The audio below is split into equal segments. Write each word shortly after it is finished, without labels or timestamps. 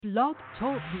Blog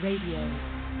Talk Radio.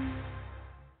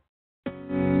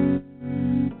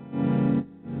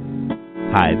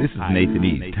 Hi, this is Nathan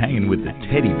East, hanging with the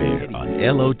Teddy Bear on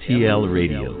LOTL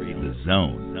Radio, The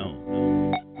Zone.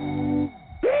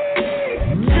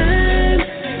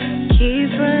 Time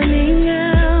keeps running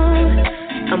out.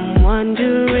 I'm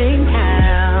wondering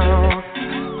how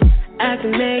I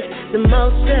can make the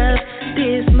most of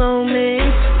this moment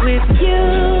with you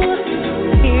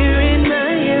here in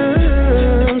my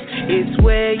arms. It's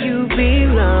where you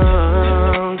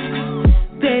belong.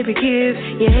 Baby, give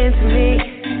your hand to me.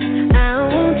 I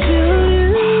want you.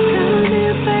 Come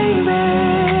here, baby.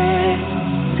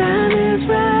 Time is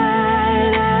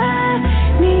right. I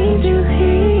need you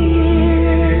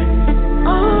here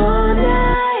all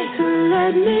night. So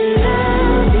let me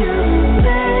love you,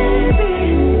 baby.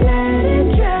 Let it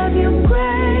drive you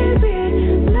crazy.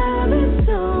 Love is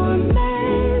so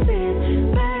amazing,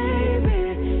 baby.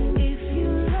 If you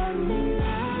let me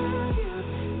love you,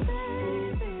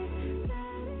 baby. Let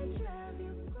it drive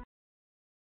you crazy.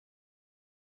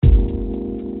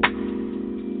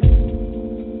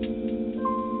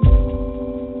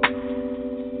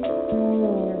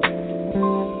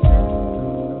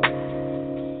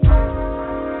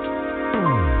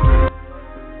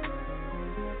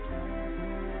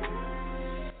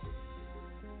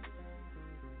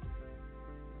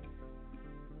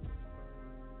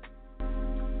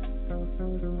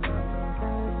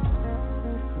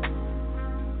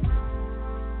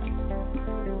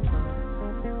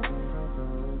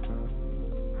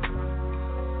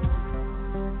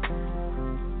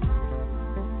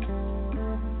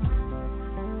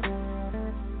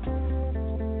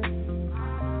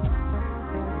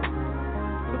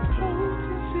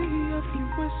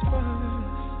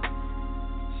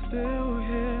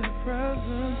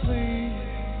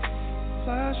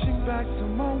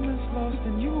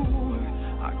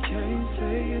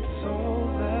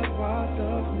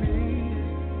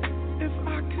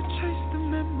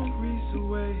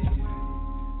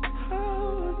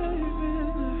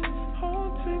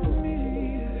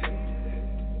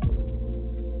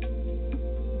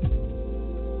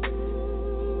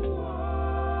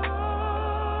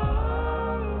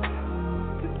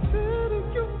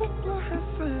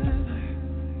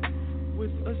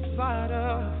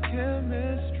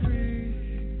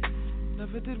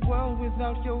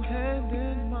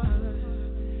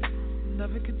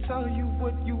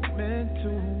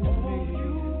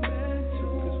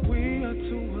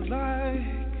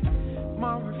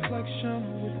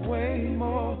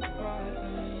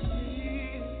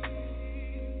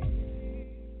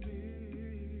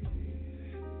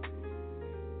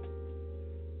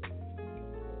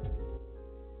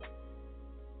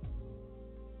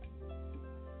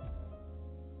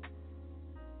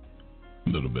 A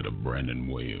little bit of Brandon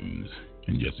Williams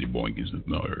and Jesse Boink is the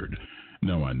third.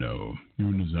 Now I know you're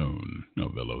in the zone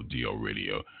of LOTL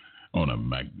Radio on a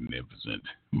magnificent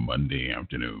Monday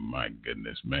afternoon. My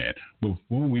goodness, man.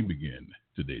 Before we begin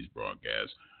today's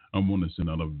broadcast, I want to send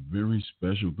out a very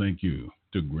special thank you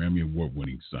to Grammy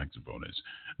Award-winning saxophonist,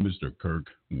 Mr. Kirk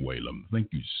Whalum.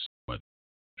 Thank you so much.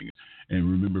 And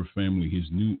remember, family,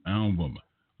 his new album,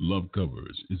 Love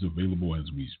Covers, is available as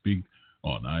we speak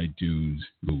on iTunes,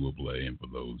 Google Play, and for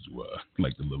those who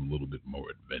like to live a little bit more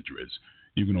adventurous,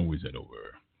 you can always head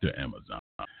over to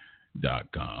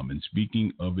Amazon.com. And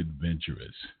speaking of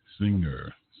adventurous,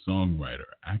 singer, songwriter,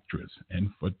 actress,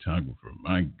 and photographer,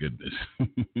 my goodness,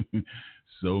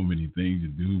 so many things to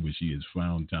do, but she has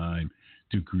found time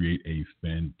to create a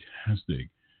fantastic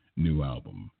new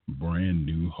album, Brand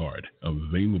New Heart,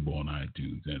 available on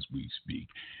iTunes as we speak.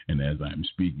 And as I'm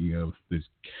speaking of this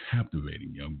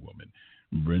captivating young woman,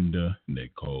 Brenda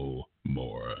Nicole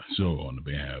Moorer. So on the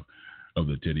behalf of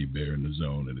the Teddy Bear in the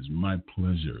Zone, it is my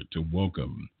pleasure to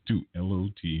welcome to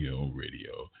LOTL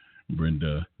Radio,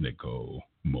 Brenda Nicole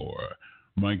Moorer.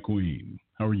 My queen,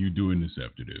 how are you doing this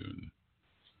afternoon?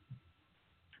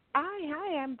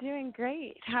 Hi, I'm doing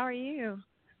great. How are you?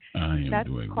 I am That's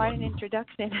doing quite wonderful. an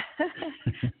introduction.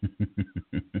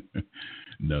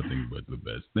 Nothing but the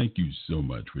best. Thank you so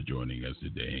much for joining us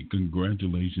today, and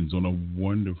congratulations on a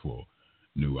wonderful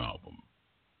new album.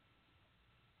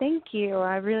 Thank you.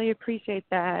 I really appreciate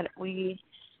that. We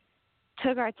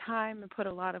took our time and put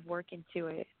a lot of work into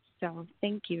it. So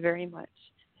thank you very much.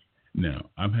 Now,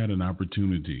 I've had an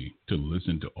opportunity to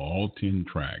listen to all 10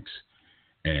 tracks,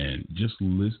 and just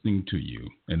listening to you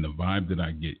and the vibe that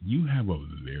I get, you have a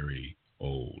very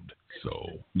old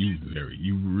soul. You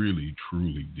really,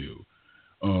 truly do.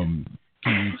 Can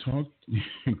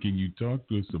you talk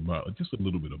to us about just a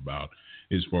little bit about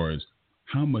as far as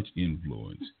how much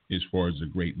influence, as far as the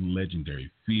great legendary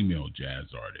female jazz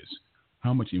artists,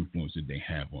 how much influence did they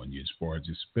have on you, as far as,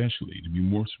 especially to be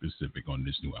more specific, on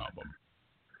this new album?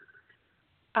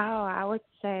 Oh, I would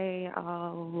say a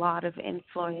lot of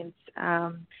influence.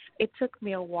 It took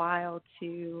me a while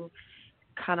to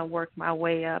kind of work my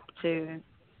way up to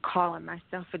calling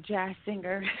myself a jazz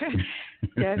singer,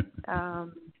 just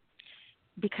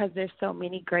because there's so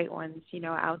many great ones,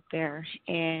 out there.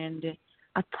 And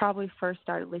I probably first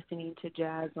started listening to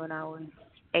jazz when I was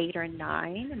 8 or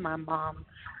 9, and my mom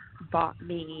bought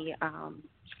me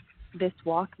this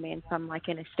Walkman from like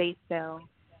an estate sale,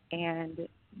 and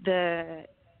the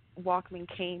Walkman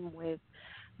came with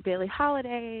Billie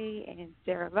Holiday and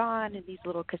Sarah Vaughan and these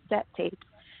little cassette tapes,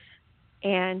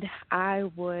 and I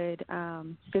would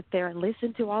sit there and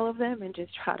listen to all of them and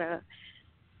just try to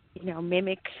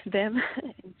mimic them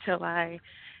until I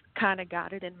kind of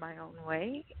got it in my own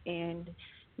way. And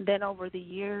then over the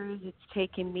years, it's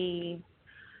taken me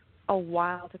a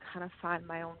while to kind of find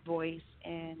my own voice,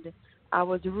 and I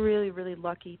was really, really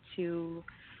lucky to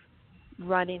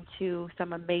run into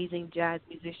some amazing jazz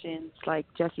musicians like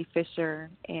Jesse Fischer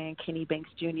and Kenny Banks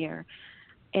Jr.,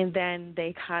 and then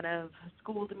they kind of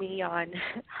schooled me on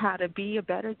how to be a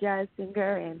better jazz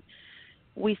singer, and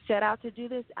we set out to do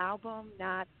this album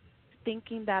not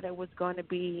thinking that it was going to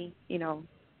be,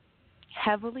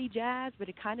 heavily jazz, but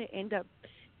it kind of ended up,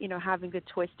 having a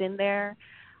twist in there.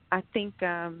 I think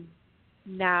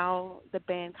now the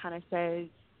band kind of says,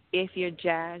 if you're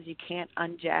jazz, you can't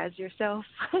unjazz yourself.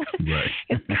 Right.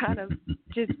 It's kind of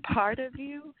just part of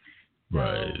you.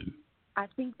 Right. So I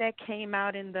think that came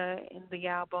out in the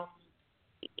album,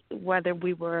 whether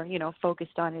we were,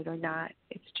 focused on it or not.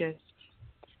 It's just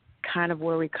kind of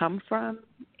where we come from.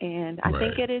 And I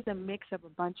think it is a mix of a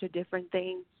bunch of different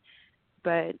things,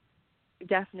 but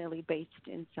definitely based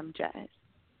in some jazz.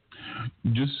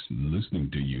 Just listening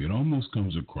to you, it almost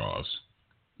comes across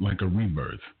like a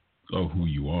rebirth of who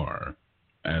you are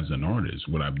as an artist.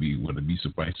 Would it be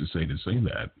suffice to say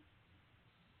that?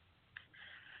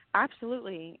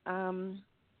 Absolutely.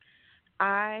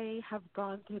 I have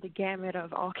gone through the gamut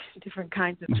of all different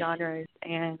kinds of genres,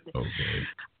 and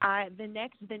the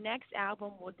next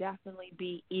album will definitely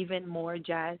be even more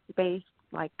jazz based,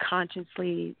 like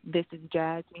consciously this is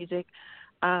jazz music.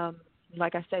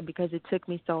 Like I said, because it took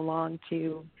me so long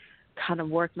to kind of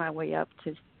work my way up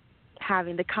to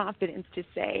having the confidence to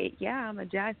say, yeah, I'm a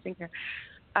jazz singer.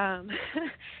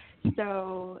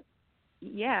 So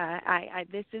yeah, I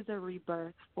this is a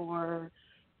rebirth for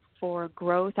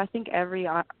growth. I think every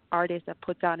artist that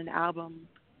puts out an album,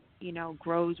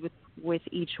 grows with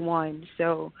each one.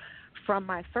 So from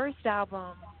my first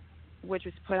album, which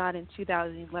was put out in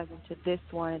 2011, to this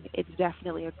one, it's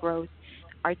definitely a growth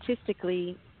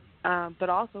artistically, but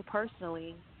also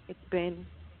personally. It's been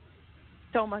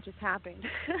so much has happened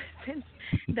since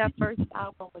that first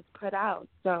album was put out.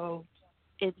 So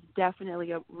it's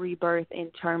definitely a rebirth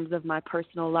in terms of my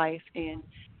personal life, and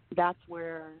that's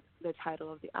where the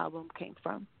title of the album came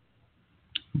from.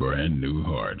 Brand New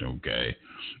Heart, okay.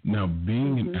 Now,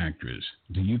 being an actress,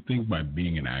 do you think by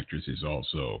being an actress has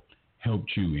also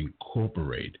helped you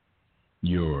incorporate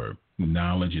your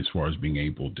knowledge as far as being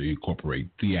able to incorporate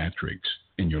theatrics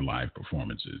in your live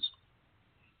performances?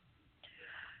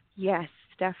 Yes,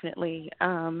 definitely.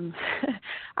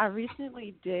 I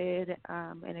recently did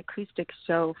an acoustic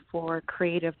show for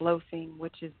Creative Loafing,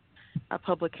 which is a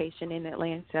publication in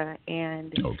Atlanta,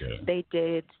 and they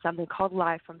did something called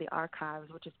Live from the Archives,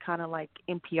 which is kind of like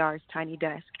NPR's Tiny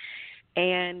Desk.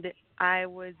 And I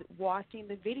was watching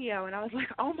the video, and I was like,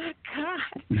 oh, my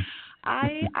God,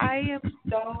 I am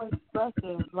so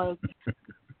expressive. Like,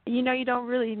 you don't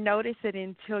really notice it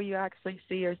until you actually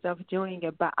see yourself doing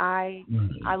it, but I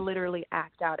literally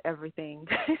act out everything.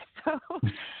 So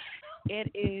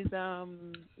it is,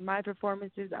 my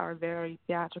performances are very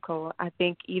theatrical. I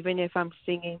think even if I'm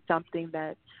singing something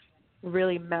that's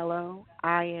really mellow,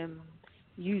 I am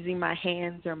using my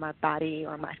hands or my body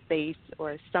or my face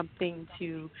or something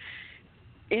to,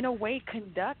 in a way,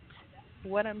 conduct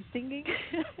what I'm singing.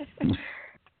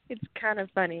 It's kind of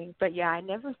funny. But, yeah, I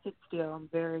never sit still. I'm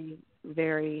very,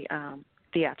 very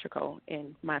theatrical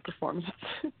in my performance.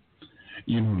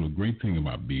 The great thing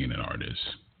about being an artist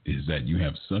is that you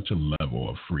have such a level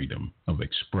of freedom of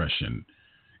expression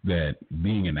that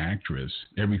being an actress,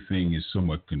 everything is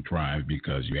somewhat contrived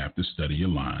because you have to study your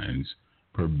lines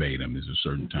verbatim. There's a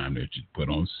certain time that you put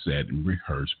on set and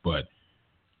rehearse, but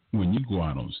when you go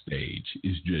out on stage,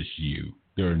 it's just you.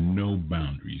 There are no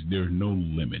boundaries. There are no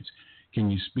limits. Can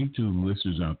you speak to the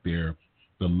listeners out there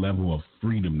the level of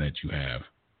freedom that you have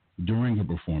during a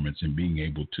performance and being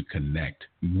able to connect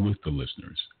with the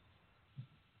listeners?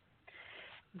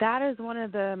 That is one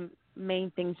of the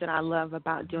main things that I love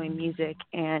about doing music,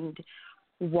 and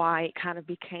why it kind of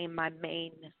became my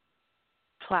main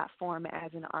platform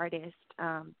as an artist.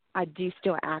 I do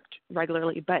still act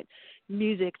regularly, but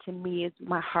music to me is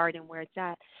my heart and where it's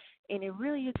at. And it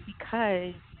really is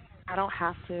because I don't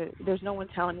have to, there's no one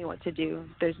telling me what to do.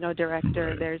 There's no director.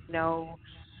 Right. There's no,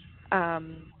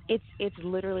 it's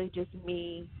literally just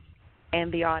me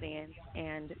and the audience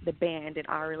and the band and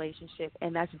our relationship.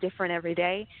 And that's different every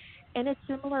day. And it's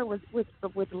similar with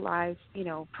live,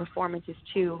 performances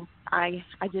too. I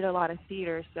did a lot of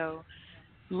theater, so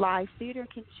live theater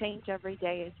can change every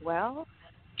day as well,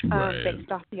 Right.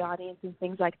 based off the audience and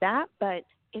things like that. But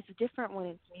it's different when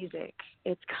it's music.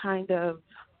 It's kind of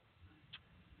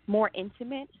more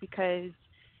intimate because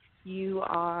you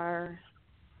are,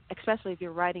 especially if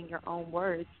you're writing your own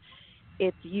words,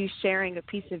 it's you sharing a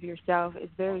piece of yourself.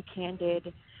 It's very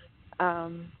candid. I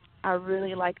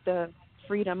really like the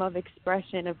freedom of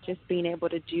expression of just being able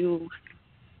to do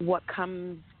what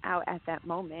comes out at that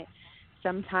moment.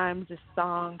 Sometimes a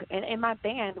song, and in my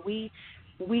band, we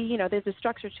there's a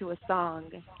structure to a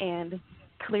song, and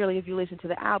clearly if you listen to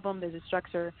the album, there's a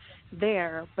structure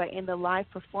there, but in the live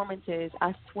performances,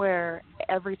 I swear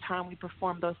every time we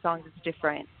perform those songs, it's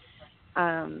different.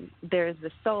 There's the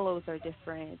solos are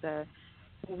different, the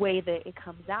way that it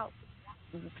comes out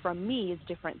from me is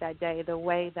different that day. The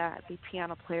way that the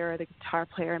piano player or the guitar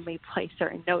player may play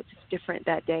certain notes is different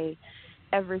that day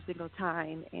every single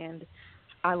time, and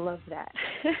I love that.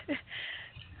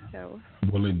 So.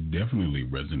 Well, it definitely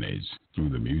resonates through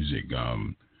the music.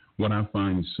 What I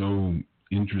find so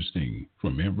interesting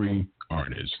from every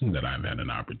artist that I've had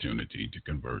an opportunity to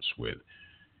converse with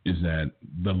is that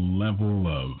the level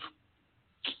of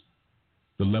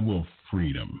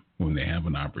freedom when they have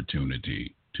an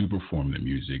opportunity to perform the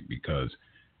music, because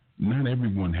not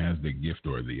everyone has the gift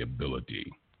or the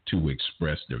ability to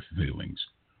express their feelings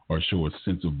or show a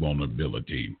sense of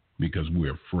vulnerability because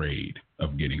we're afraid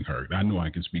of getting hurt. I know I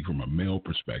can speak from a male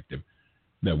perspective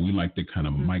that we like to kind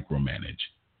of micromanage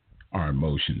our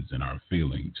emotions and our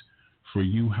feelings. For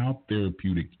you, how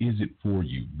therapeutic is it for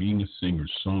you being a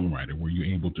singer-songwriter where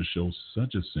you're able to show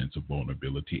such a sense of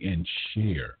vulnerability and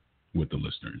share with the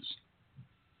listeners?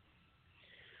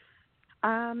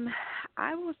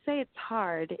 I will say it's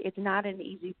hard. It's not an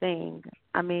easy thing.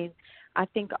 I mean, I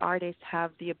think artists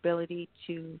have the ability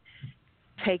to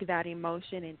take that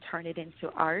emotion and turn it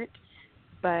into art,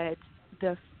 but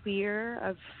the fear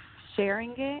of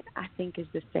sharing it, I think, is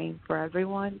the same for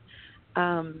everyone.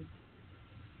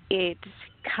 It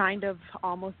kind of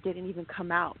almost didn't even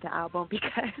come out, the album,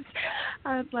 because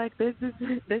I was like, this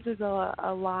is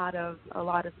a lot of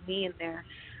me in there.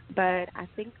 But I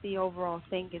think the overall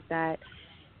thing is that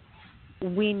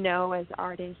we know as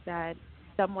artists that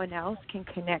someone else can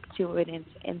connect to it,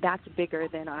 and that's bigger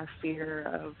than our fear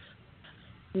of,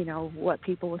 what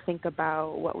people will think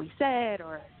about what we said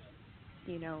or,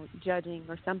 judging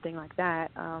or something like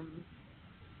that.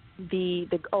 The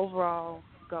overall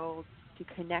goal to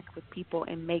connect with people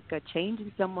and make a change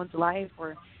in someone's life,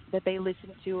 or that they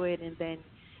listen to it and then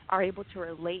are able to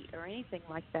relate or anything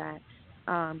like that,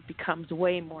 becomes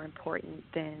way more important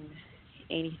than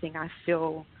anything I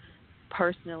feel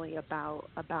personally about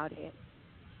it.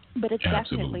 But it's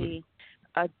definitely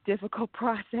a difficult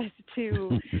process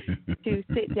to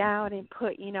sit down and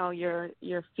put,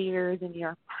 your fears and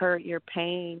your hurt, your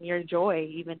pain, your joy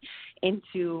even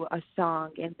into a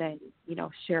song and then,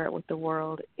 share it with the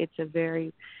world. It's a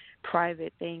very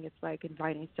private thing. It's like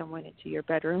inviting someone into your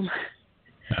bedroom.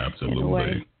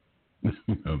 Absolutely.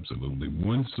 Absolutely.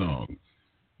 One song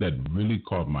that really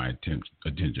caught my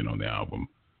attention on the album,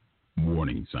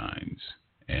 Warning Signs.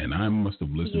 And I must have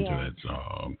listened to that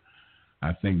song,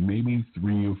 I think maybe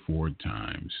 3 or 4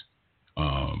 times.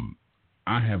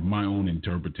 I have my own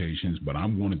interpretations, but I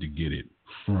wanted to get it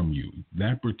from you.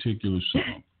 That particular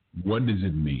song, what does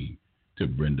it mean to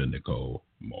Brenda Nicole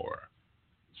Moorer?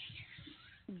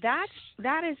 That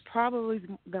is probably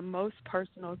the most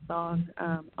personal song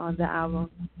on the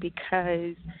album,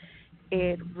 because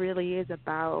it really is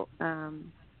about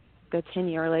the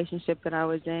 10-year relationship that I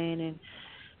was in,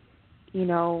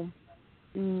 and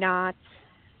not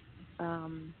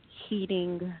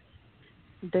heeding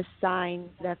the signs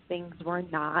that things were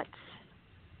not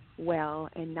well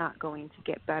and not going to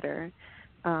get better.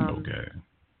 Okay.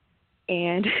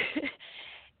 And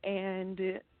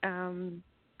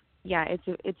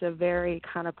it's a very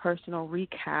kind of personal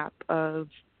recap of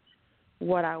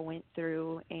what I went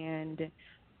through and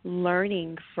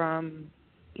learning from,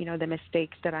 the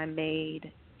mistakes that I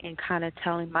made and kind of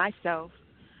telling myself,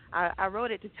 I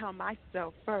wrote it to tell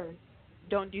myself first,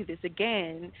 don't do this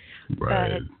again.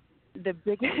 Right. But the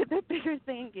bigger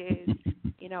thing is,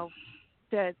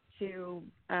 to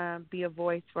be a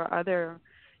voice for other,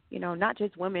 not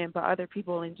just women, but other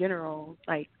people in general.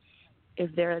 Like,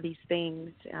 if there are these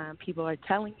things people are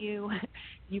telling you,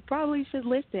 you probably should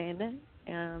listen.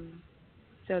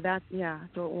 So that's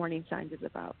what Warning Signs is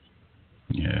about.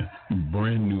 Yeah.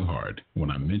 Brand New Heart.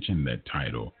 When I mention that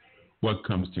title, what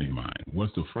comes to your mind?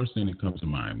 What's the first thing that comes to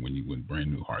mind when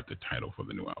Brand New Heart, the title for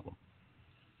the new album?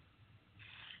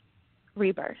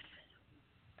 Rebirth.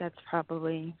 That's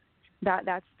probably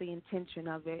that's the intention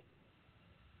of it.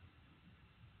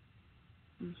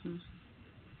 Mm-hmm.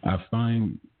 I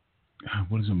find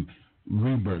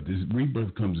rebirth.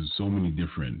 Rebirth comes in so many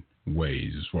different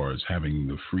ways, as far as having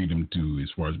the freedom to, as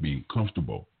far as being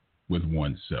comfortable with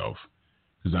oneself.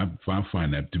 Because I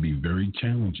find that to be very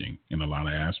challenging in a lot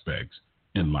of aspects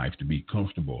in life, to be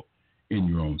comfortable in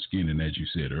your own skin. And as you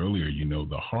said earlier,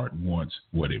 the heart wants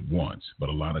what it wants, but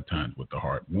a lot of times what the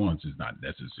heart wants is not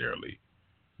necessarily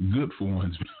good for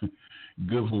one's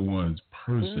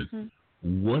person. Mm-hmm.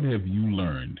 What have you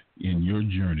learned in your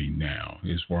journey now,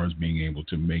 as far as being able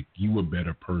to make you a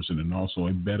better person and also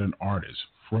a better artist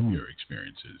from your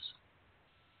experiences?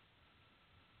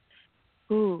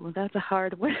 Ooh, that's a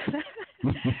hard one.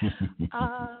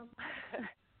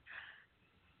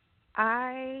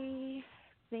 I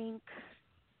think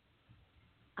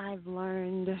I've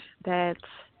learned that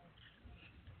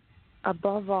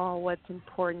above all, what's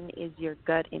important is your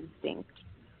gut instinct.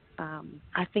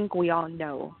 I think we all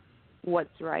know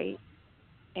what's right,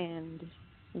 and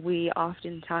we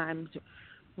oftentimes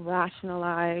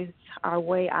rationalize our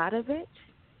way out of it.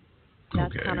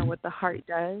 That's kind of what the heart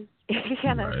does.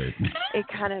 It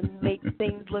kind of makes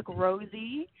things look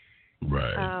rosy.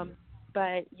 Right.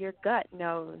 But your gut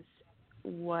knows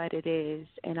what it is.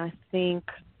 And I think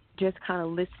just kind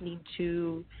of listening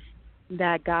to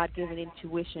that God-given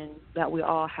intuition that we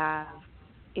all have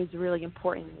is really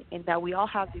important, and that we all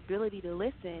have the ability to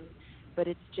listen, but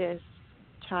it's just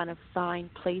trying to find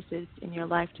places in your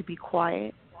life to be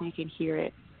quiet so you can hear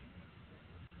it.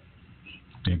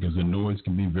 Yeah, because the noise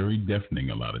can be very deafening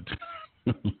a lot of times.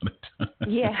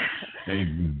 Yeah. It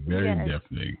can be very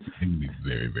deafening. It can be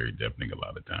very, very deafening a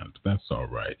lot of times. But that's all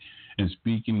right. And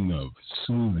speaking of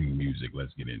soothing music,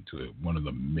 let's get into it. One of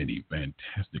the many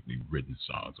fantastically written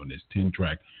songs on this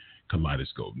 10-track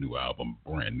Kaleidoscope new album,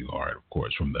 Brand New Heart, of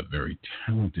course, from the very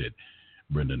talented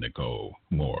Brenda Nicole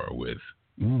Moorer with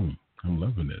I'm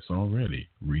loving this already.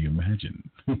 Reimagine.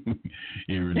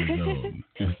 Here in the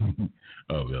zone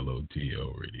of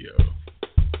LOTL Radio.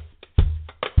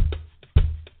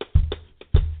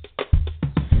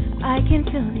 I can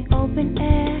feel the open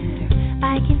air.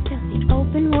 I can feel the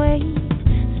open wave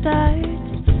start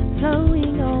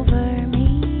flowing over me.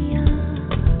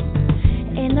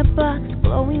 In the box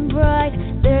glowing bright,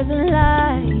 there's a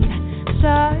light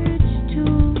starts to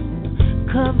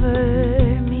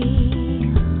cover me.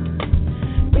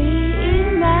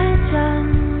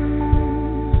 Reimagine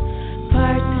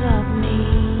parts of me,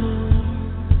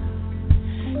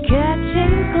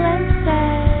 catching glimpses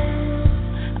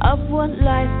of what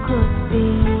life could be.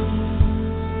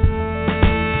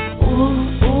 Ooh,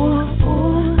 ooh,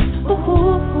 ooh, ooh,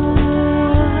 ooh.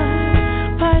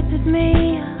 Parts of me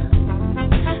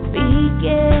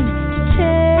begin to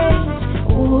change.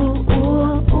 Ooh,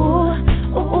 ooh, ooh,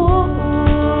 ooh, ooh.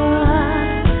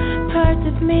 Parts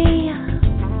of me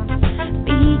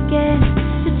begin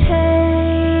to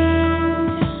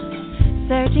change.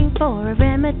 Searching for a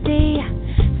remedy,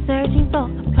 searching for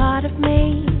a part of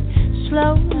me.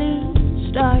 Slowly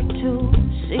start to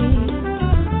see.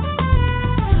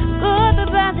 Go the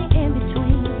valley in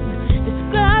between,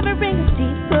 discovering a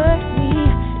deeper me.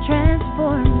 Transform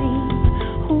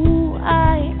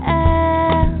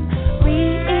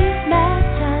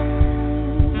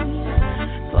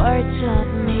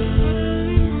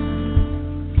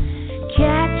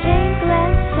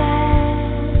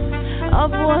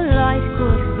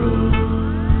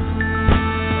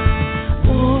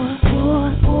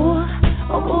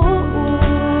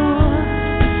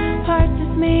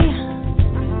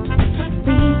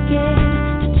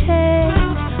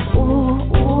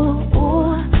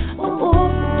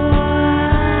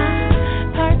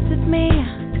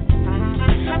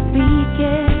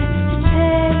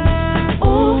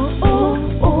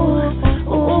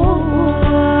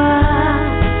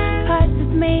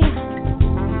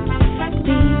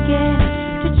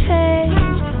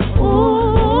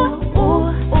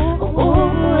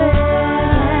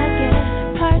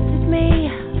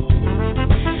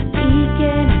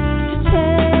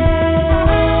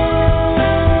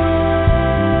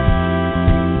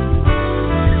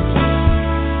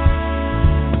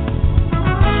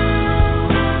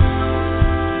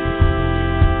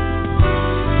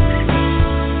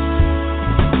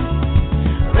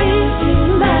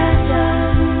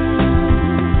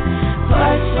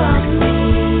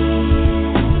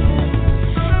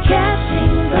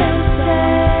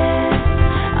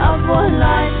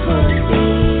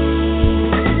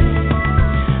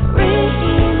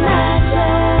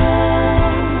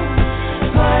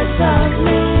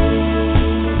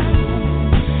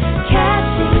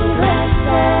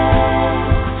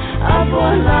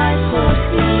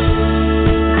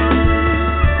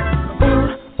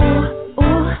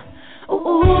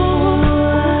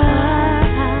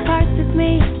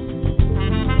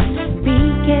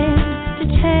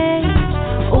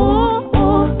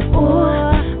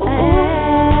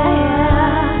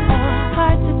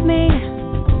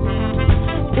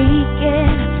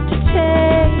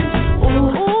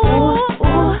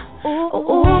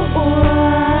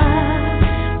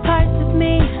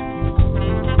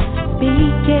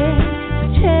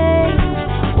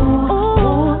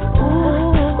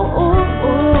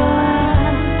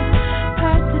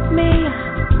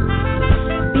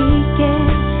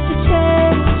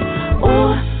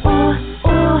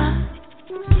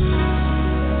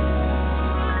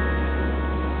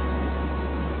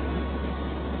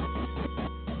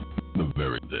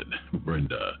talented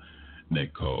Brenda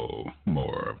Nicole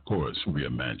Moorer, of course,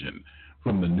 reimagined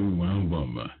from the new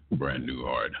album, Brand New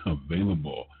Heart,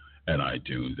 available at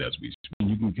iTunes as we speak.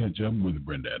 You can catch up with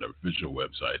Brenda at her official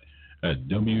website at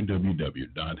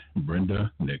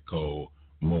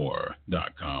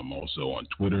www.brendanicolemoorer.com. Also on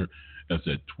Twitter, that's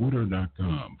at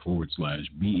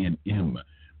twitter.com/BNM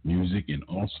Music, and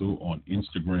also on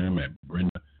Instagram at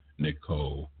Brenda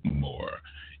Nicole Moorer.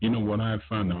 You know what I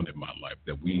found out in my life,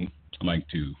 that we like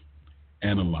to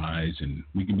analyze and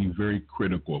we can be very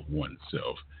critical of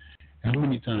oneself. How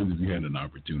many times have you had an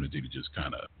opportunity to just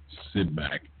kind of sit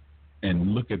back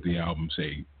and look at the album,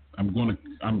 say, I'm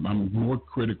more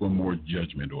critical, more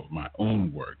judgment of my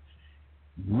own work?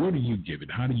 What do you give it?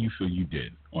 How do you feel you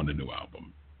did on the new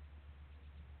album?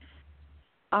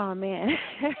 Oh man,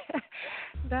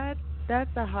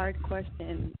 that's a hard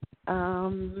question.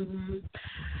 I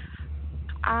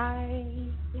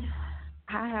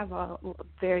have a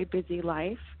very busy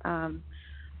life. I'm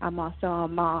also a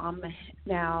mom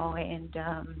now, and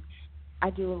I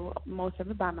do most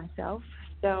of it by myself.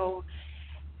 So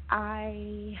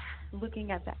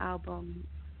looking at the album,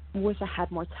 wish I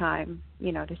had more time,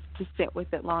 to sit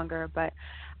with it longer. But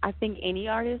I think any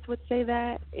artist would say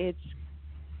that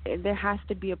there has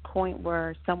to be a point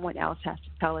where someone else has to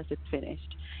tell us it's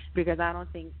finished, because I don't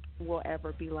think we'll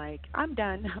ever be like, I'm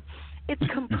done. It's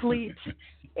complete.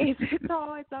 it's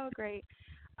all great.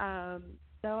 So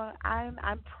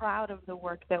I'm proud of the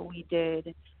work that we did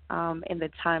in the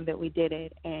time that we did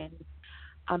it, and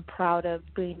I'm proud of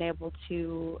being able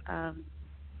to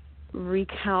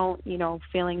recount,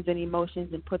 feelings and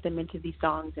emotions and put them into these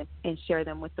songs and share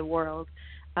them with the world.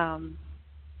 And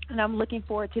I'm looking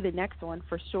forward to the next one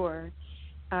for sure.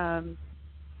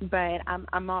 But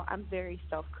I'm very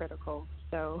self-critical,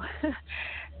 so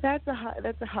that's a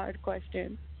hard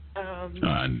question.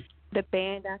 The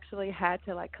band actually had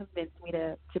to convince me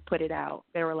to put it out.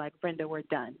 They were like, Brenda, we're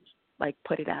done.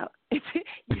 Put it out.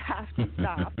 You have to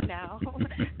stop now.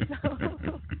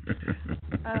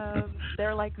 So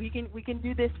they're like, we can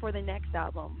do this for the next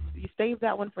album. You save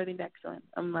that one for the next one.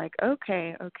 I'm like,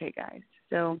 okay, guys.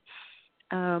 So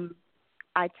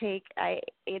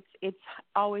it's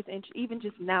always even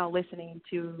just now listening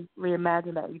to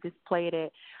Reimagine that we just played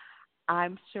it.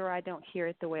 I'm sure I don't hear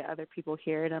it the way other people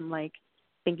hear it. I'm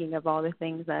thinking of all the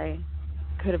things I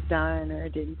could have done or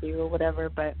didn't do or whatever,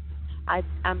 but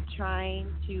I'm trying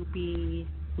to be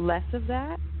less of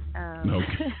that,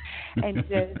 okay. and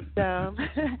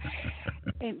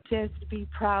just be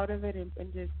proud of it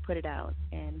and just put it out.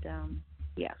 And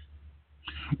yeah.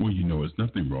 Well, there's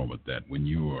nothing wrong with that. When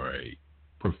you are a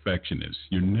perfectionist,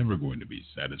 you're never going to be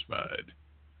satisfied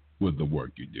with the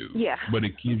work you do. Yeah. But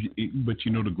it gives you. But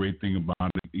the great thing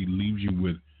about it leaves you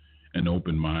with an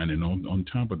open mind, and on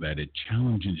top of that, it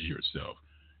challenges yourself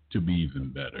to be even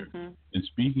better. Mm-hmm. And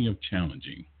speaking of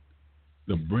challenging,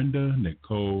 the Brenda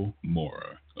Nicole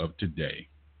Moorer of today,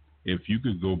 if you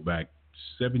could go back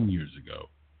 7 years ago,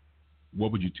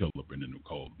 what would you tell the Brenda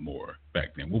Nicole Moorer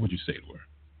back then? What would you say to her?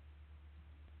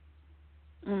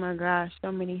 Oh my gosh,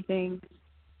 so many things.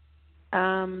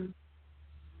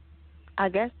 I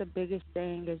guess the biggest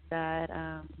thing is that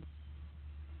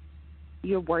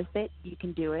you're worth it. You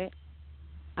can do it.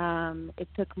 It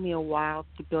took me a while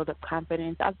to build up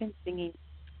confidence. I've been singing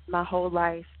my whole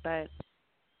life, but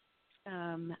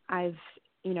I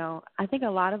think a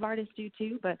lot of artists do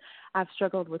too, but I've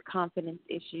struggled with confidence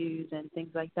issues and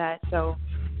things like that. So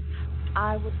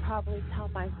I would probably tell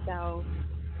myself,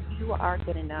 you are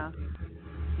good enough.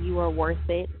 You are worth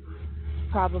it.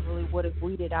 Probably would have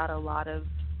weeded out a lot of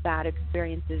bad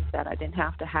experiences that I didn't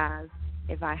have to have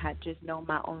if I had just known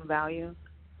my own value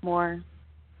more.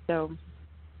 So,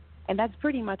 and that's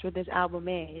pretty much what this album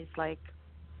is,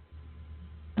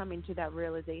 coming to that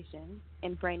realization.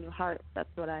 In Brand New Heart, that's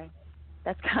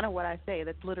kind of what I say.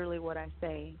 That's literally what I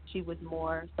say. She was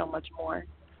more, so much more.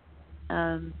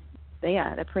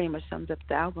 Yeah, that pretty much sums up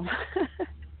the album.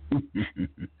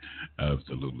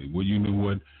 Absolutely. Well, you know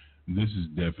what? This is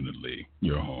definitely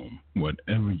your home.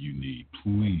 Whatever you need,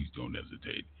 please don't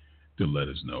hesitate to let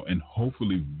us know. And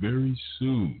hopefully very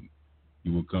soon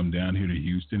you will come down here to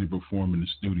Houston and perform in the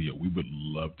studio. We would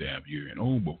love to have you.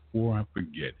 And before I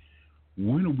forget,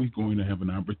 when are we going to have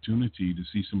an opportunity to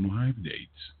see some live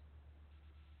dates?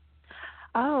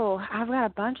 Oh, I've got a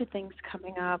bunch of things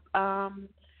coming up.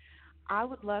 I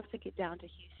would love to get down to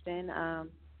Houston.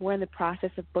 We're in the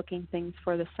process of booking things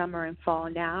for the summer and fall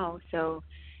now. So,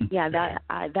 yeah,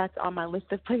 that's on my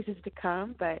list of places to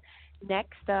come. But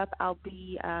next up, I'll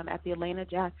be at the Atlanta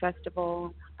Jazz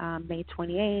Festival May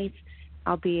 28th.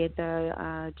 I'll be at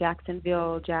the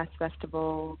Jacksonville Jazz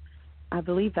Festival I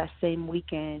believe that same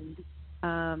weekend.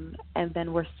 And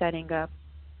then we're setting up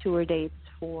tour dates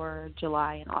for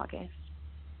July and August.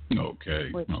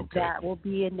 Okay. Which Okay. that will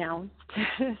be announced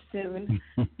soon.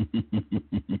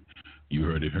 You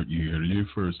heard it. You heard it here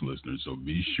first, listeners. So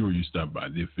be sure you stop by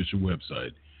the official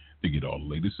website to get all the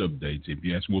latest updates. If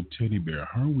you ask, well, Teddy Bear,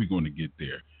 how are we going to get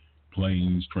there?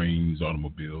 Planes, trains,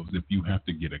 automobiles. If you have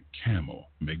to get a camel,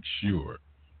 make sure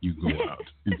you go out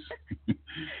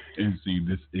and see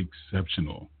this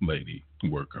exceptional lady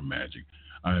work her magic.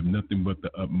 I have nothing but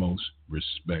the utmost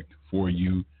respect for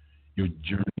you. Your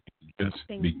journey is just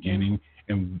beginning,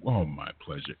 and oh, my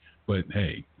pleasure. But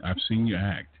hey, I've seen you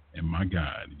act, and my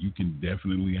God, you can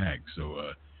definitely act.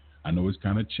 So I know it's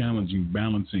kind of challenging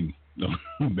balancing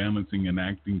an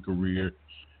acting career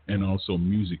and also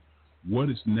music. What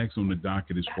is next on the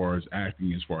docket as far as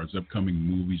acting, as far as upcoming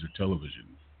movies or television?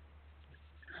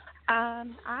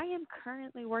 I am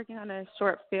currently working on a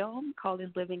short film called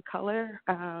In Living Color,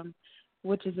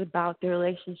 which is about the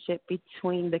relationship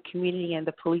between the community and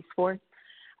the police force.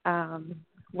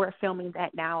 We're filming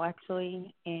that now,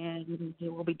 actually, and it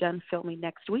will be done filming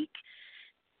next week.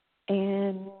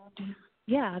 And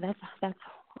yeah, that's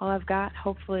all I've got.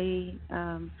 Hopefully,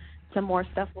 some more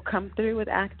stuff will come through with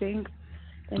acting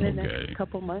in the next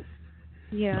couple months.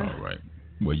 Yeah. All right.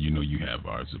 Well, you know you have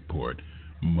our support.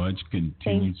 Much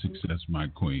continued success, my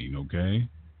queen, okay?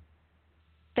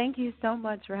 Thank you so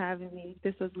much for having me.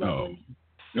 This was lovely.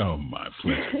 Oh, my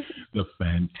pleasure. The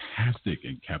fantastic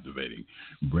and captivating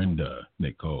Brenda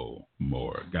Nicole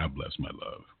Moorer. God bless, my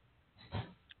love.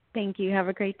 Thank you. Have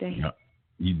a great day. Yeah,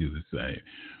 you do the same.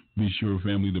 Be sure,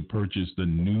 family, to purchase the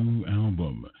new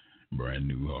album, Brand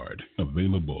New Heart,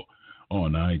 available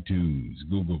on iTunes,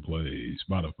 Google Play,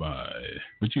 Spotify.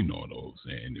 But you know what I'm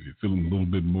saying. If you're feeling a little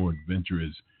bit more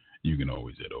adventurous, you can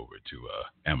always head over to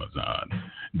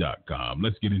Amazon.com.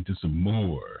 Let's get into some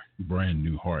more Brand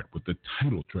New Heart with the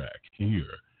title track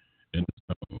here in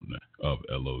the tone of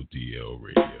LOTL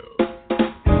Radio.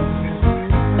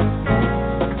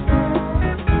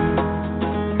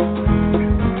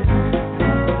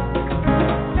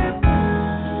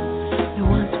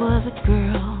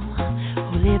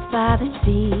 By the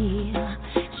sea,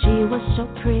 she was so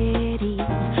pretty,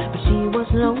 but she was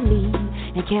lonely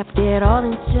and kept it all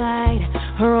inside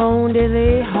her own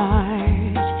dirty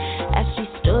heart. As she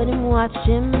stood and watched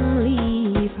him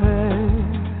leave her,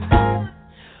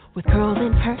 with curls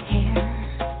in her hair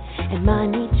and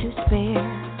money to spare,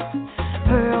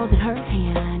 pearls in her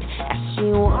hand as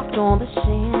she walked on the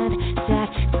sand, sat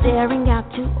staring out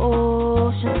to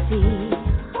ocean sea.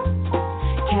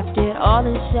 Kept it all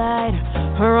inside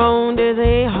her own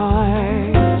dirty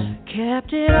heart.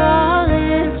 Kept it all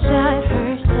inside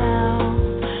herself.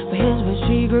 But here's where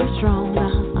she grew stronger.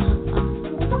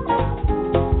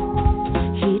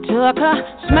 He took her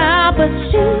smile, but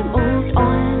she moved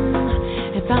on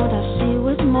and found out she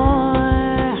was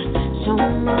more, so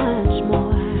much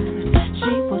more.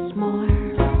 She was more.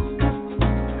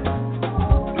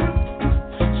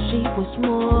 She was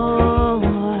more.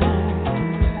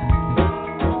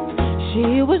 She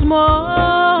was more.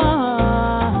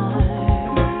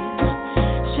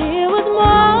 She was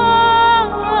more.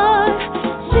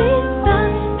 She's the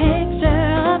picture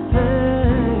of her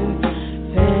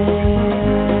face.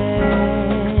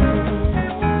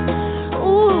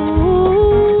 Ooh,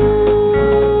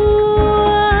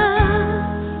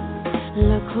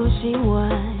 look who she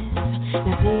was.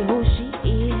 Now see who she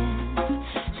is.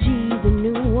 She's the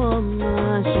new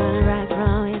woman, shining right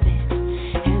from within,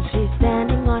 and she's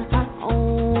standing on her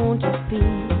own to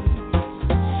speak.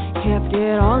 Kept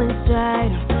it all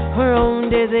inside her own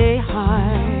dizzy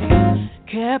heart.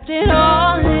 Kept it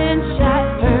all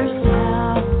inside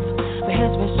herself. But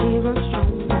here's where she grew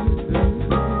strong.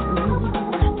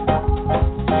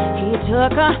 He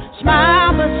took a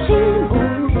smile, but she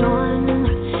moved on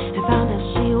and found that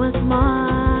she was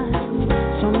more,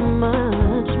 so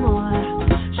much more.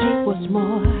 She was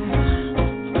more.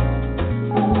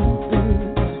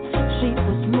 She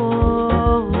was more.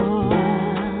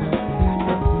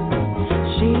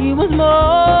 She was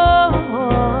more.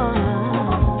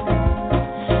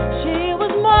 She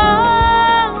was more.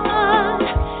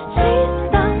 She's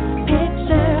the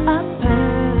picture of her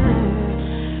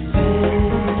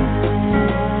face.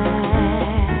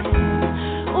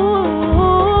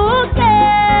 Ooh, yes.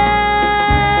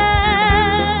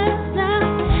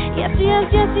 Yes.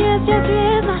 Yes.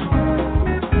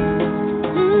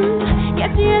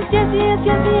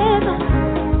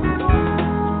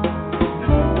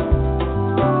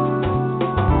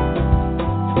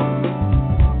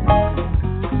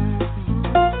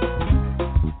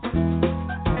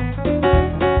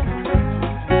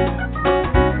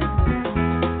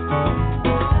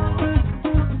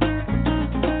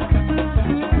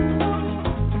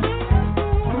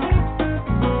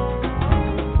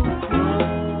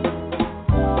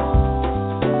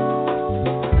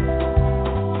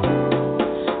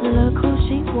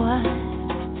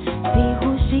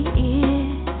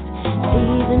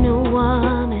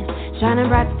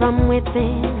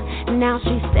 within. Now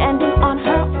she's standing on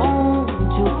her own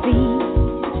 2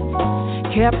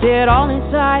 feet. Kept it all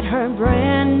inside her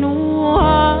brand new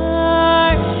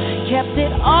heart. Kept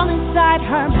it all inside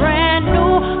her brand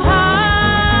new heart.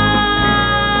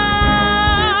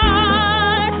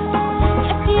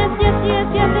 Yes, yes, yes,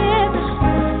 yes, yes, yes.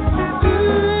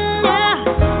 Yeah.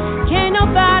 Can't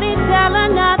nobody tell her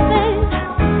nothing.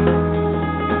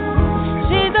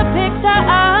 She's a picture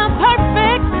of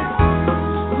perfect.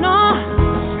 No,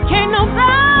 can't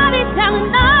nobody tell her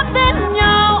nothing,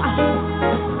 no.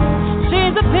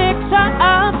 She's a picture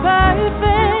of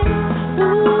perfect.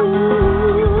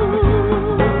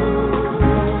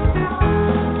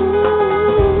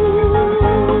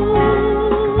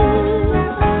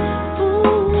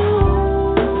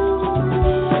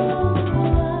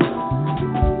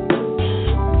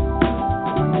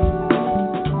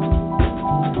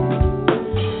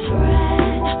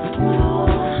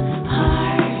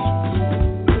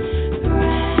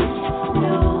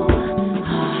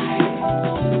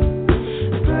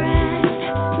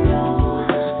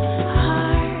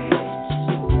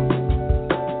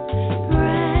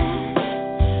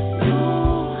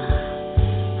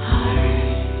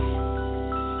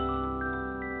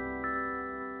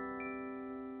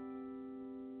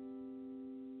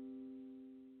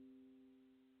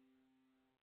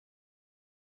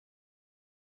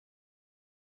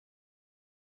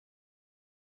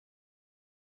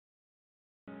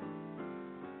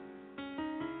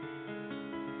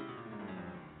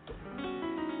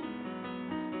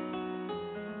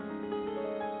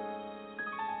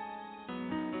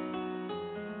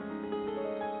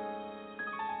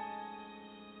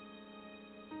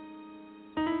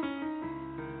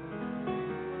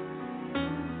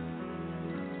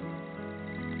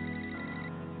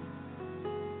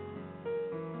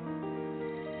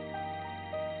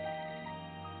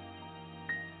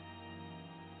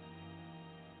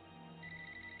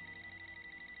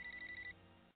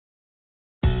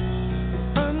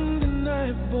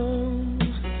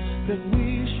 That we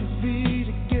should be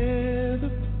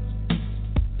together.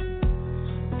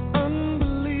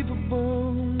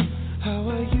 Unbelievable how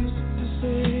I used to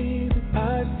say that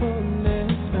I'd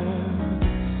forever.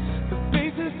 The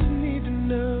basics you need to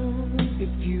know.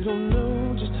 If you don't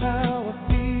know just how I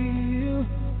feel,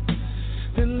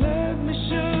 then let me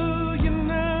show you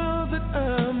now that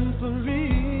I'm for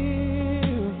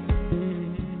real.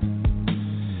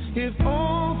 If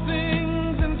all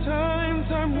things in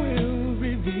time will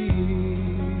reveal.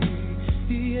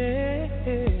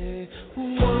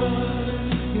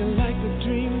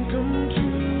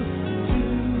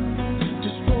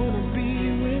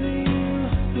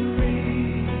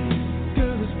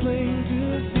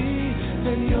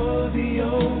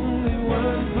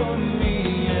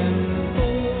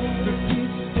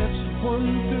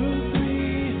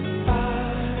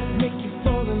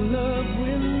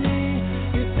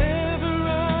 Ever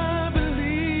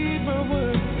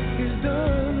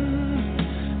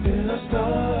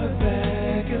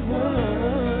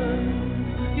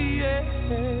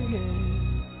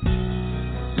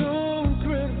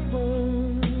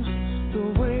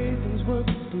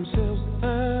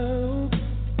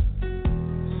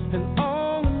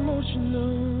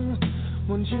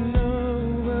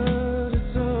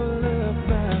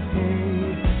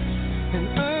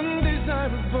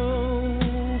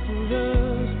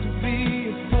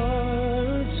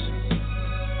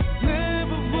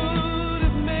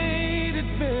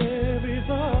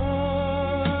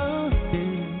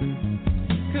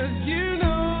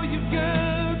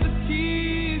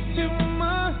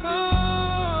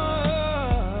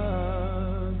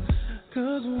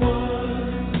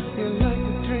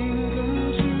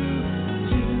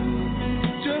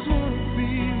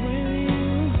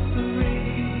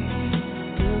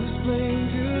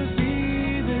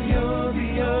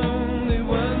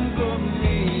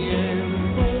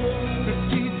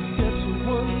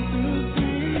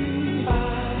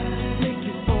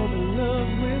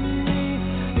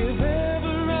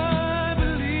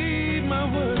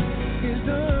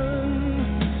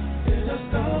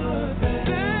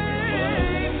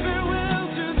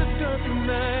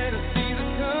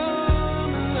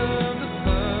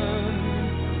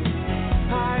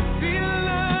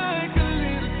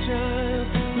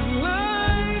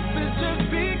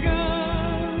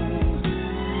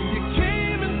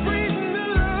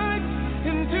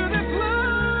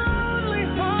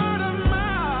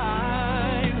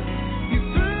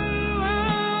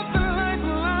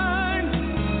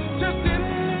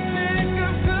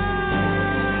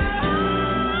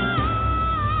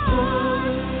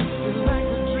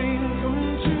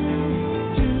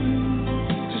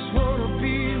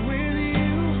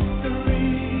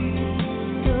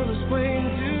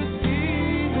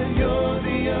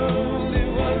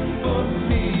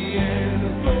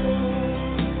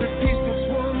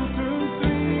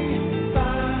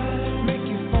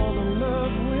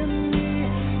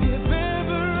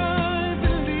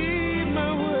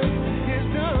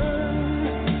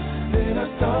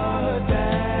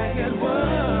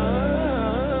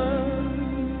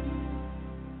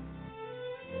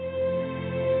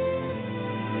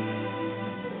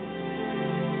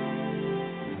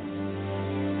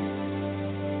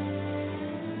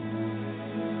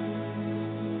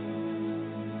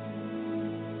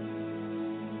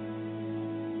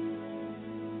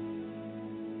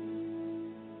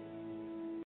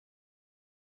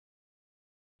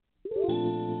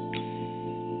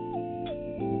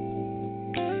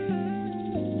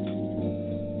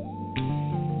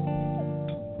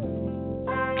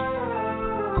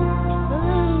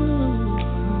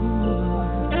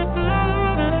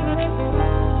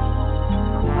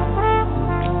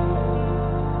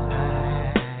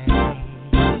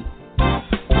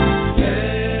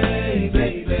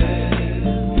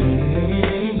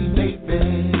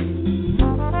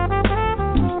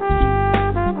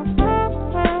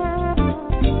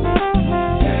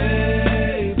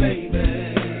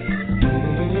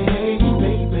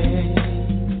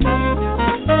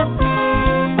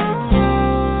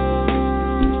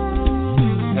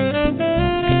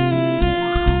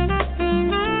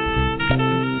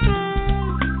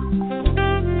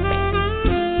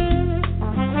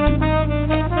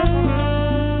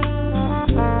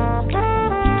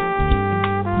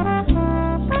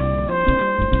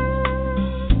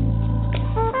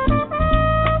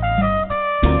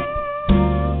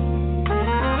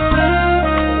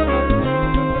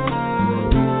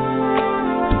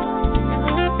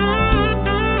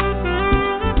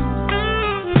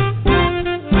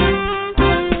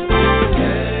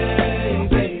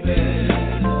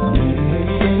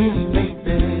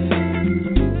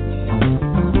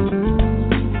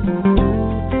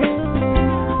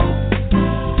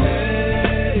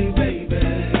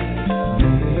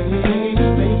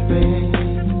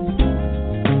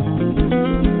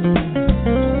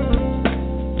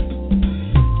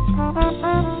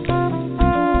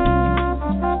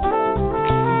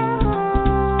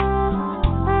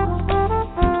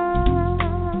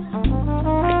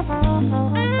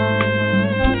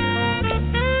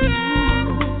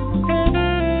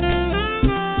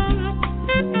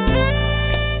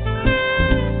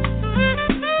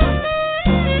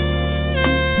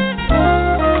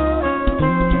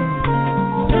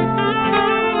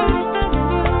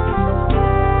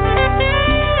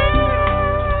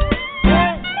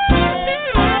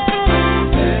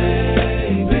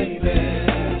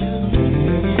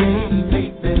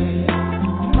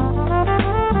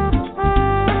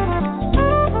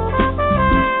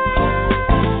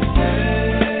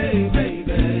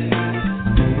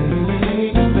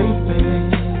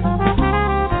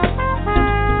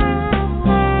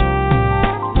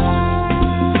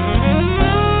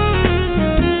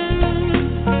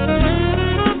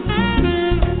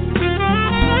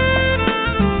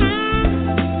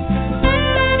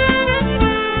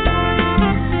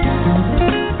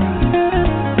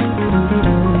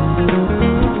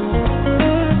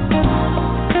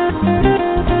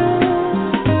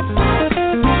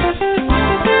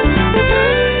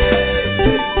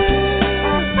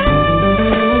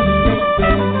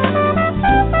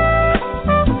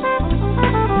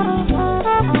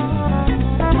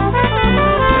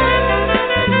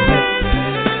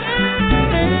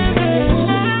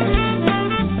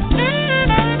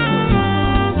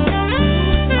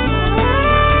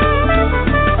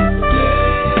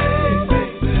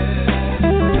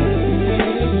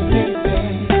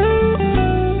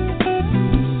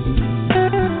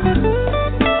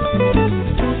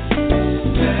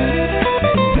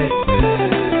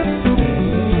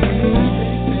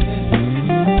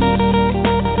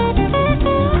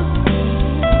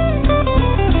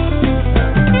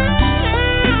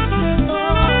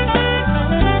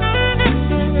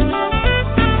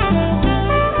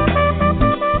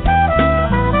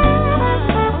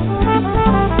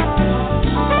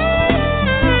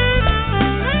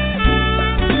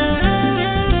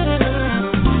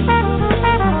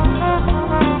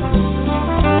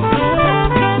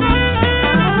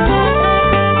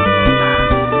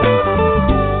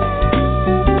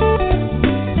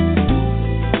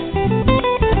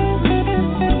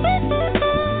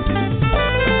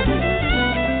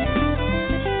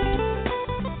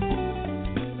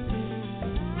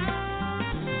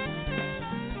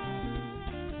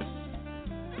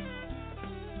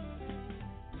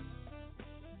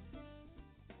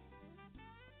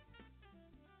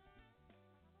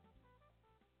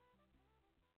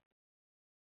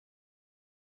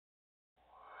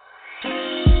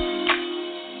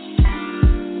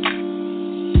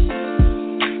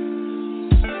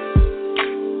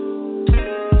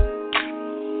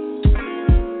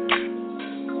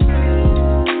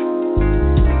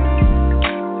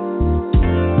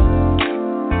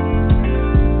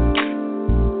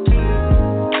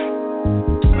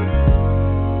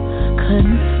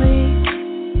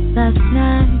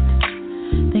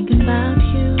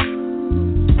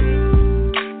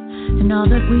all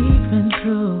that we've been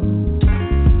through.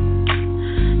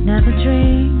 Never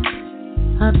dreamed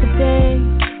of the day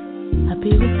I'd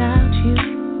be without you.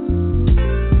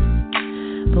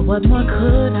 But what more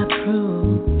could I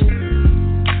prove?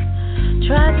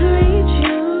 Tried to reach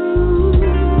you,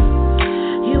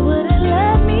 you wouldn't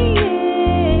let me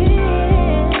in.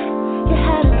 You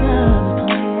had another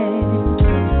plan.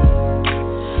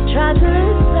 Tried to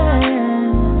listen,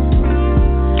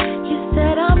 you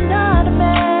said I'm not a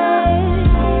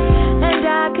man, and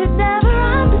I could never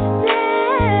understand.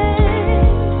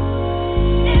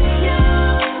 If you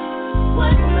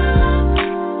was love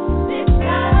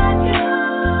beside you,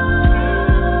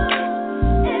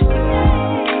 if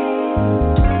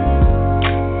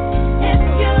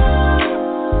you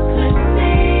could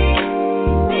see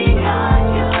beyond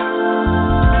you,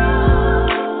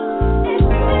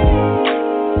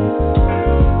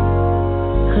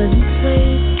 couldn't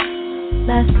sleep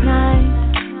last night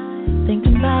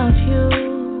thinking about you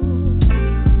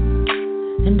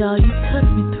and all you took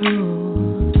me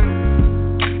through.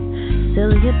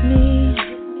 Silly of me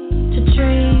to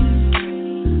dream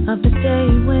of the day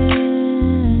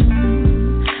when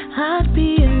I'd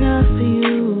be enough for you.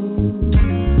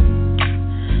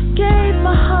 Gave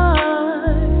my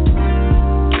heart,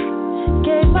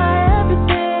 gave my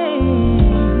everything.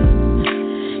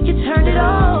 You turned it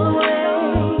all away.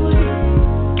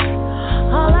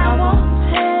 All I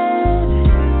wanted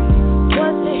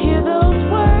was to hear those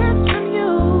words from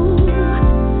you,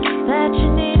 that you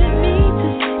needed me to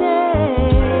stay.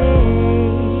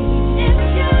 If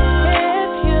you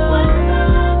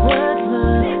would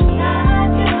look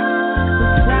beside you,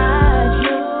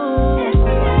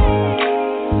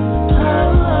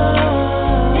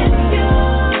 if you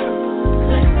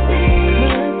could see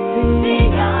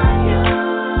beyond you,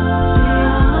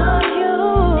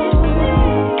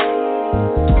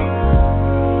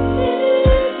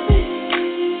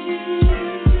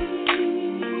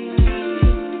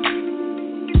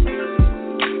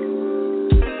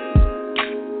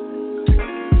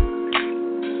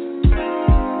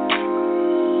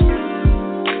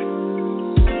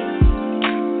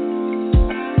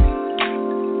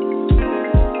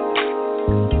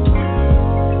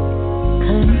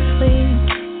 couldn't sleep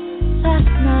last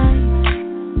night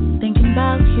thinking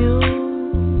about you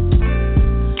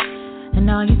and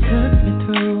all you took me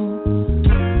through.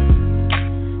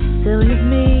 Silly of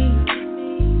me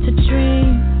to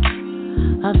dream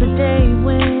of the day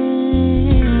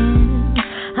when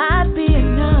I'd be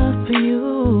enough for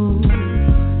you.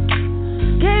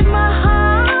 Gave my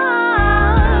heart,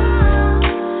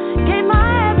 gave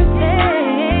my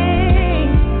everything.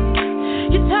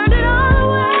 You turned it all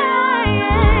away.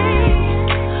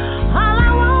 All I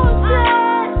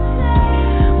wanted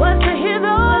was to hear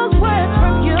those words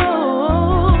from you,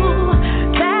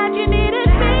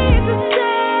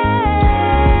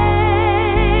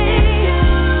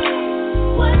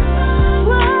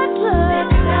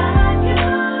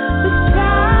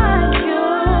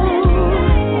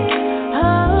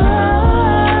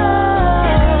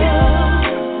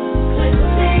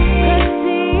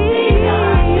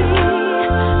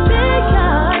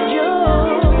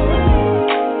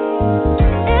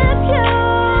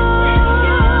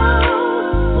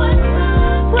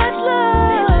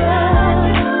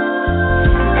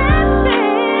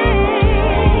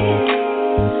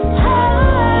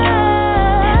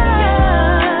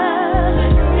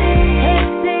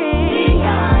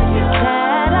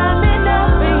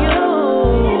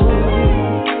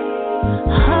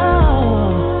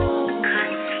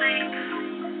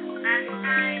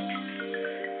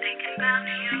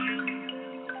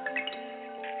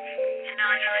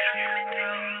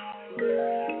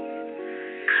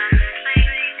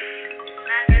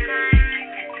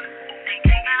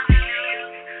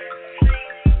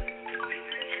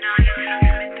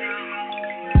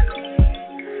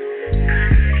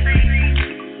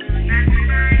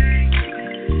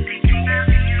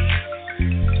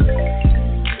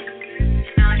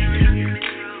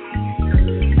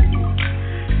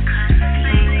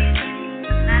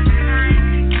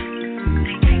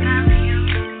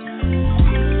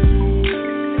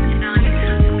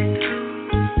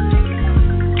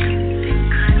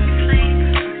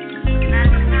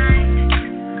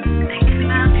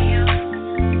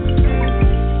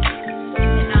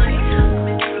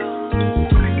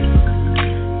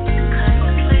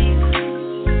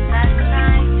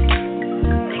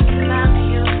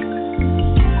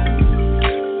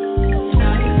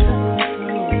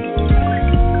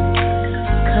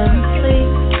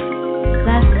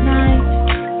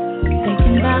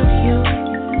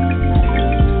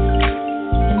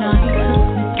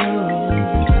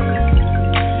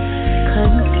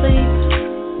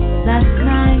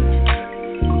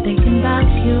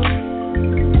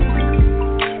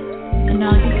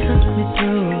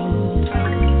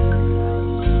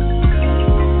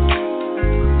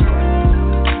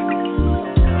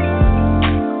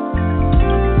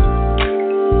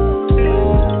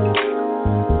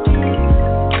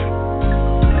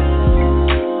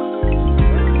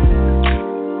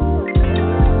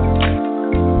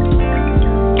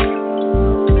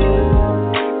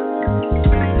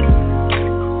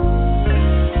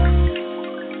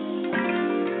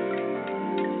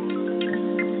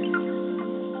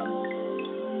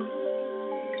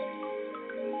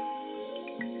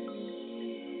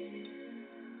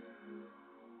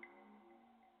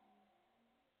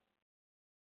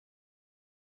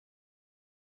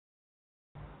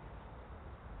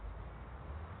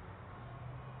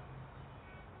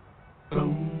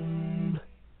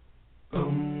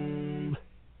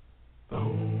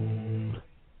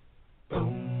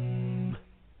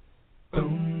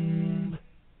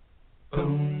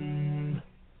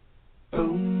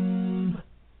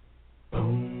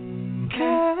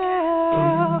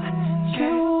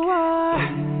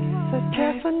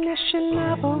 definition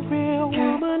of a real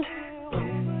woman.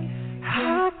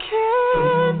 I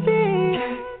can't be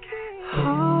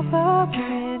all the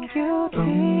men you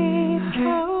need,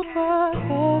 oh, but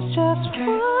there's just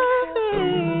one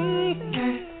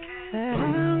thing that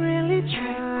I'm really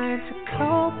trying to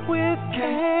cope with,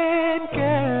 and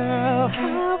girl, I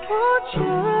want you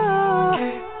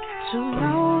to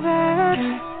know that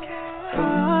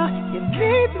you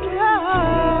need to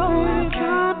know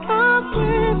that I'm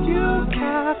with you, I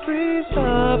freeze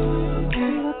up.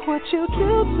 Look what you do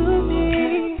to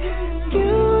me.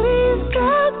 Beauty's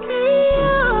got me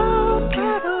all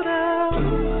bottled up.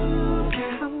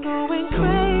 I'm going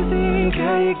crazy,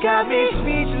 girl, you got me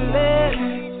speechless,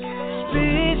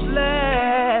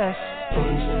 speechless,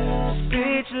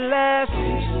 speechless,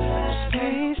 speechless,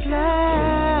 speechless,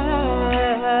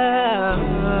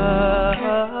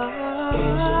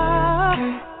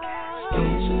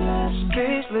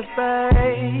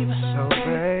 babe. So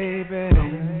baby,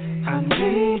 I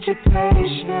need your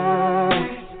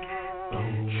patience,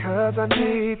 'cause I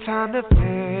need time to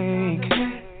think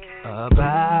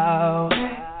about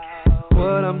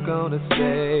what I'm gonna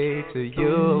say to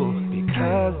you.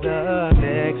 Because the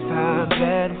next time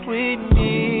that we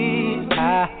meet,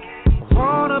 I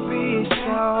wanna be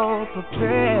so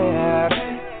prepared.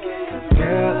 'Cause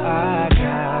girl, I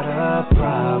got a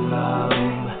problem,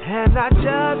 and I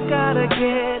just gotta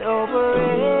get over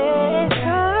it.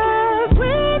 'Cause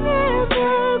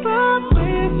whenever I'm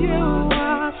with you,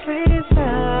 I freeze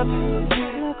up.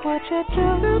 Look what you do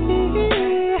to me.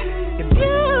 Your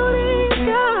beauty's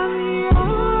got me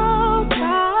all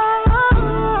tied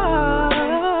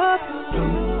up.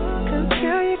 'Cause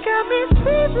girl, you got me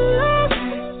speechless,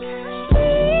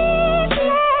 speechless.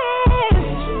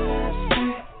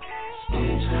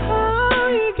 Oh,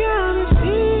 you got me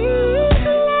speechless,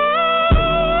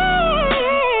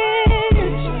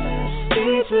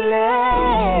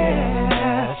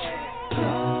 speechless.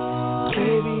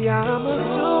 Baby, I'ma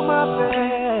do my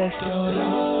best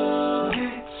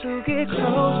to get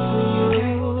close to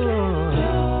you.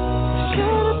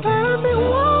 You're the perfect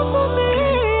one for me.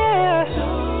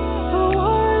 The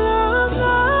one I'm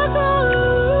not gonna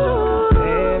lose.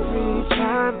 Every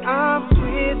time I'm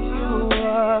with you, I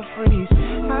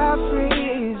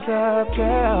freeze up,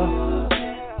 girl.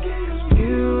 'Cause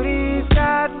beauty's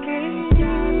got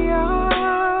me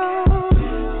all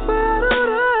bottled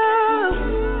up.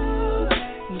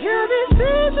 Got me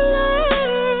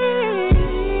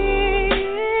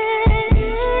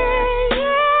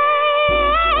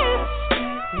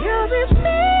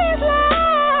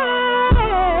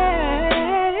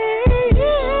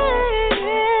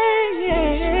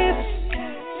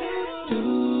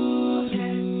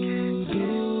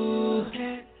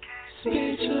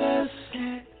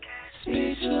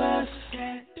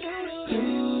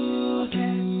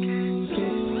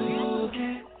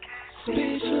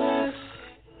speechless.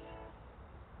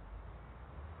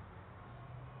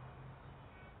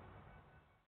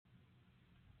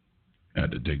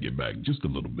 Had to take it back just a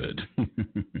little bit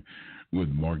with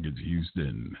Marcus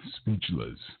Houston,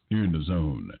 Speechless, here in the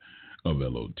zone of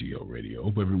LOTL Radio.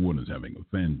 Hope everyone is having a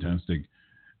fantastic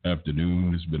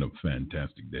afternoon. It's been a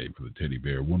fantastic day for the teddy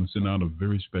bear. I want to send out a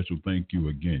very special thank you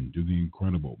again to the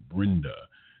incredible Brenda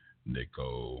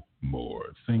Nicole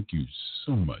Moorer. Thank you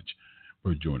so much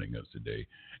for joining us today.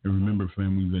 And remember,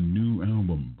 family, the new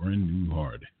album, Brand New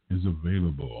Heart, is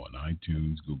available on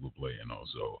iTunes, Google Play, and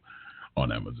also on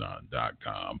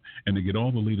Amazon.com. And to get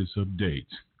all the latest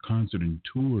updates, concert and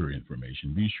tour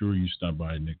information, be sure you stop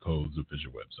by Nicole's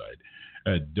official website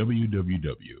at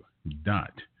www.nicole.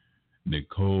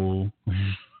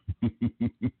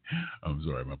 I'm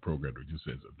sorry, my programmer just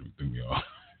said something to me off.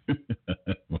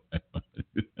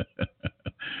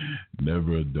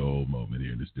 Never a dull moment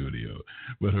here in the studio.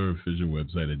 But her official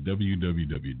website at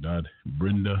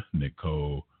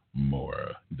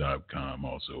www.brendanicolemoorer.com.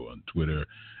 Also on Twitter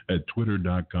at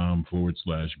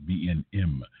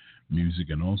twitter.com/BNM Music,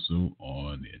 and also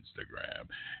on Instagram.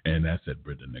 And that's at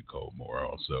Brenda Nicole Moorer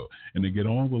also. And to get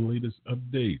all the latest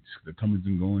updates, the comings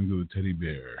and goings of the teddy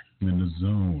bear in the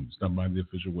zone, stop by the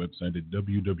official website at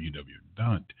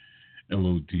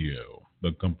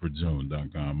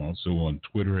www.LOTL.thecomfortzone.com. Also on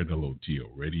Twitter at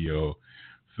LOTL Radio,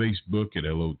 Facebook at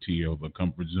LOTL The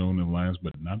Comfort Zone, and last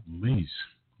but not least,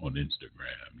 on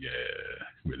Instagram. Yeah,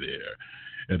 we're there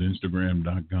at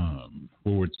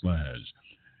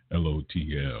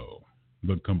Instagram.com/LOTL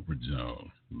The Comfort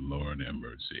Zone. Lord have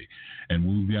mercy. And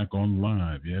we'll be back on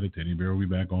live. Yeah, the teddy bear will be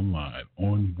back on live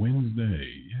on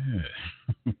Wednesday. Yeah.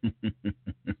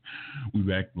 We're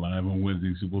back live on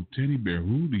Wednesday. So, well, teddy bear,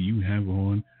 who do you have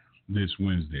on this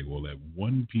Wednesday? Well, at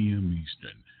 1 p.m.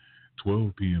 Eastern,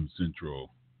 12 p.m.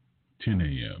 Central, 10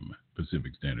 a.m.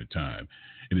 Pacific Standard Time.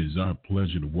 It is our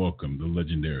pleasure to welcome the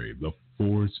legendary, the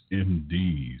Force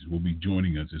MDs will be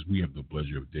joining us as we have the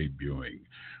pleasure of debuting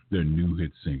their new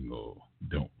hit single,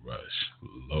 Don't Rush,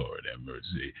 Lord have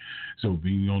mercy. So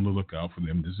be on the lookout for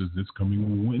them. This is this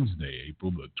coming Wednesday,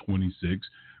 April the 26th.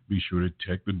 Be sure to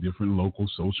check the different local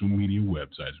social media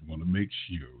websites. We want to make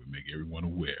sure we make everyone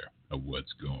aware of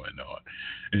what's going on.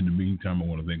 In the meantime, I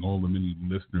want to thank all the many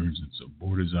listeners and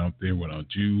supporters out there.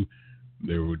 Without you,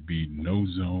 there would be no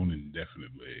Zone and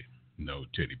definitely no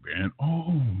Teddy Bear.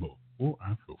 And before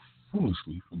I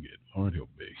foolishly forget, Lord help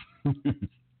me.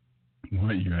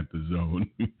 While you're at the Zone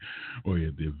or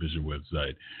at the official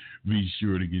website, be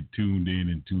sure to get tuned in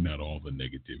and tune out all the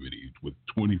negativity with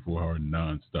 24-hour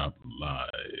non-stop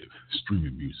live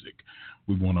streaming music.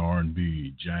 We want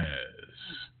R&B, jazz,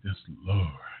 yes,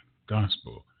 Lord,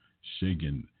 gospel,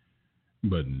 shaken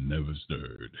but never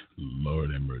stirred.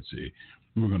 Lord have mercy.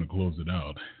 We're going to close it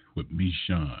out with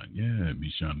Michon. Yeah,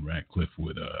 Michon Ratcliffe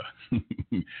with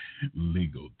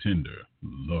Legal Tender.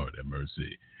 Lord have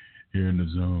mercy. Here in the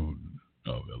Zone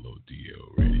of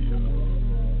LOTL Radio.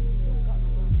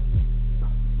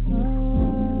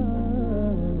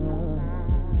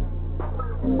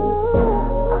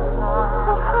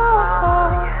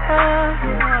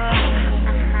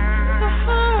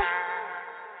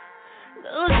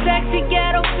 Little sexy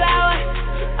ghetto flower,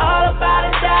 all about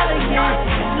 $1,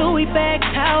 yeah. Louis bag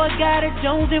power, got her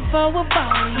jonesing for a ball,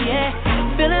 yeah.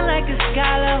 Feeling like a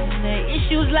scholar on the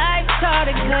issues life taught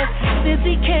it, cause since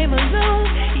he came along,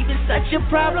 he been such a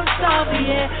problem solver,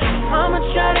 yeah. Mama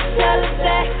try to tell us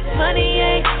that money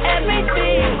ain't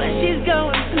everything, but she's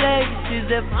going places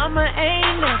that mama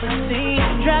ain't never seen.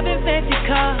 Driving fancy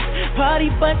cars, party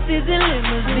buses and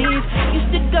limousines.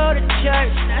 Used to go to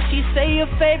church, now she say her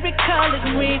favorite color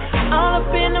green. All up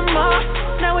in the mall,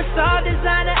 now it's all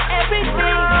designer everything.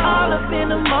 All up in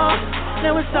the mall,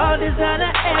 now it's all designer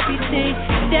everything.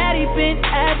 Daddy been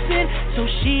absent, so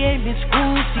she ain't been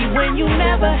school. See, when you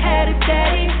never had a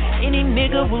daddy, any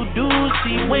nigga will do.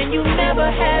 See, when you never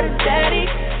had a daddy,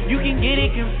 you can get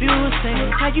it confused. Say,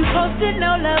 how you supposed to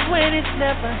know love when it's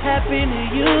never happened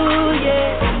to you,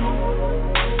 yeah.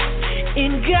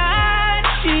 In God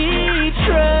she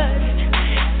trusts,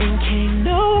 and can't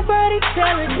nobody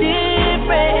tell her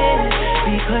different,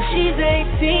 because she's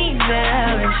 18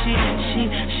 now and she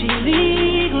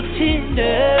legal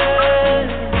tender.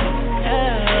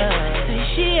 Say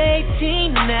she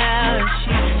 18 now and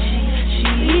she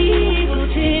legal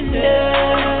tender.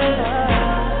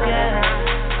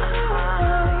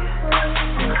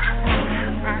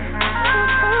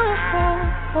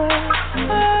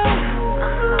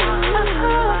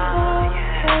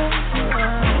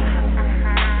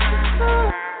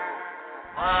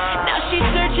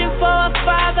 For a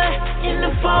father in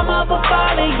the form of a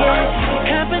baller,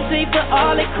 yeah. Compensate for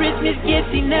all the Christmas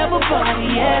gifts he never bought,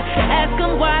 yeah. To ask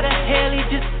him why the hell he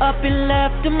just up and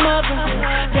left the mother.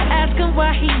 To ask him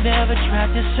why he never tried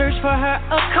to search for her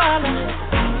or call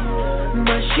her.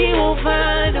 But she won't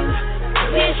find him,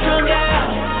 he's strung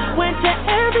out. Went to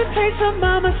every place her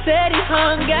mama said he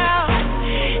hung out.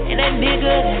 And that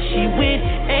nigga that she with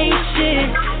ain't shit.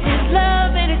 His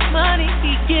love and his money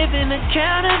he giving a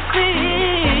counterfeit.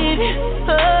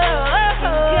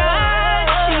 God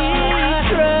she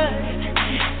trusts,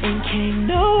 and can't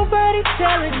nobody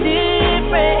tell her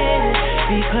different,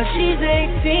 because she's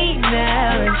 18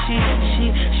 now and she